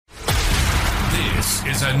This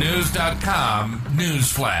is a News.com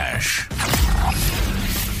news flash.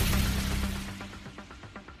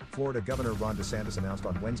 Florida Governor Ron DeSantis announced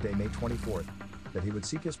on Wednesday, May 24th, that he would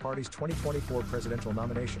seek his party's 2024 presidential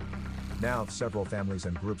nomination. Now, several families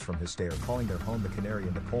and groups from his state are calling their home the canary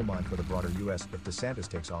in the coal mine for the broader U.S. if DeSantis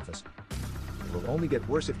takes office. It will only get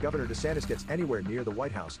worse if Governor DeSantis gets anywhere near the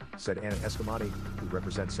White House, said Anna Escamani, who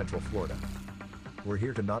represents Central Florida. We're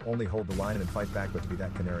here to not only hold the line and fight back, but to be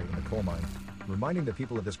that canary in the coal mine, reminding the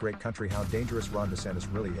people of this great country how dangerous Ron DeSantis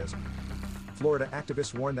really is. Florida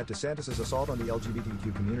activists warn that DeSantis' assault on the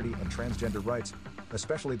LGBTQ community and transgender rights,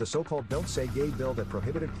 especially the so-called Don't Say Gay bill that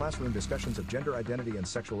prohibited classroom discussions of gender identity and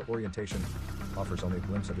sexual orientation, offers only a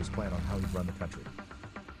glimpse of his plan on how he'd run the country.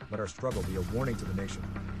 Let our struggle be a warning to the nation.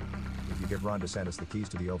 If you give Ron DeSantis the keys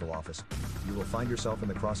to the Oval Office, you will find yourself in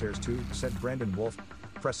the crosshairs too, said Brandon Wolf,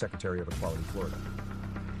 press secretary of Equality Florida.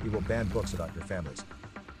 He will ban books about your families.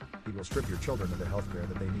 He will strip your children of the health care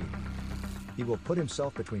that they need. He will put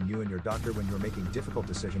himself between you and your doctor when you're making difficult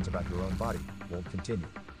decisions about your own body, Wolf continued.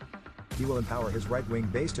 He will empower his right-wing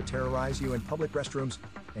base to terrorize you in public restrooms,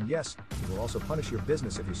 and yes, he will also punish your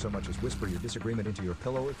business if you so much as whisper your disagreement into your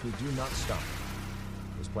pillow if we do not stop.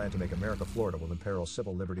 His plan to make America Florida will imperil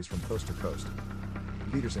civil liberties from coast to coast.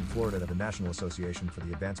 Leaders in Florida of the National Association for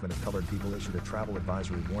the Advancement of Colored People issued a travel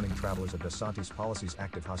advisory warning travelers of DeSantis' policies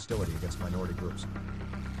active hostility against minority groups.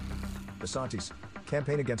 DeSantis'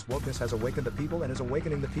 campaign against wokeness has awakened the people and is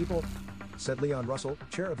awakening the people, said Leon Russell,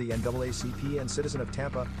 chair of the NAACP and citizen of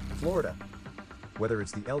Tampa, Florida. Whether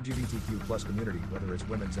it's the LGBTQ+ community, whether it's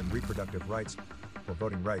women's and reproductive rights, or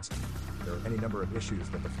voting rights, there are any number of issues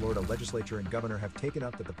that the Florida legislature and governor have taken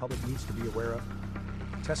up that the public needs to be aware of.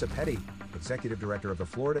 Tessa Petty, executive director of the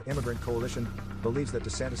Florida Immigrant Coalition, believes that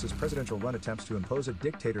DeSantis' presidential run attempts to impose a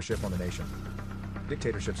dictatorship on the nation.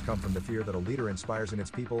 Dictatorships come from the fear that a leader inspires in its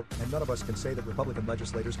people, and none of us can say that Republican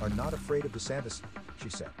legislators are not afraid of DeSantis, she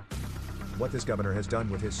said. What this governor has done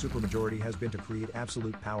with his supermajority has been to create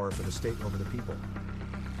absolute power for the state over the people.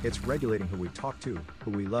 It's regulating who we talk to,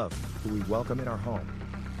 who we love, who we welcome in our home.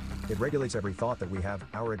 It regulates every thought that we have,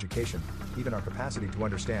 our education, even our capacity to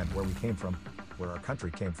understand where we came from, where our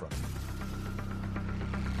country came from.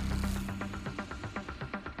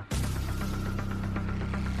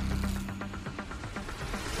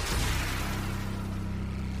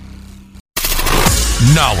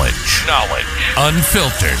 Knowledge.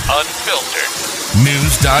 Unfiltered.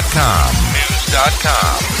 News.com.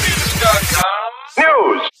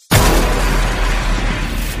 News.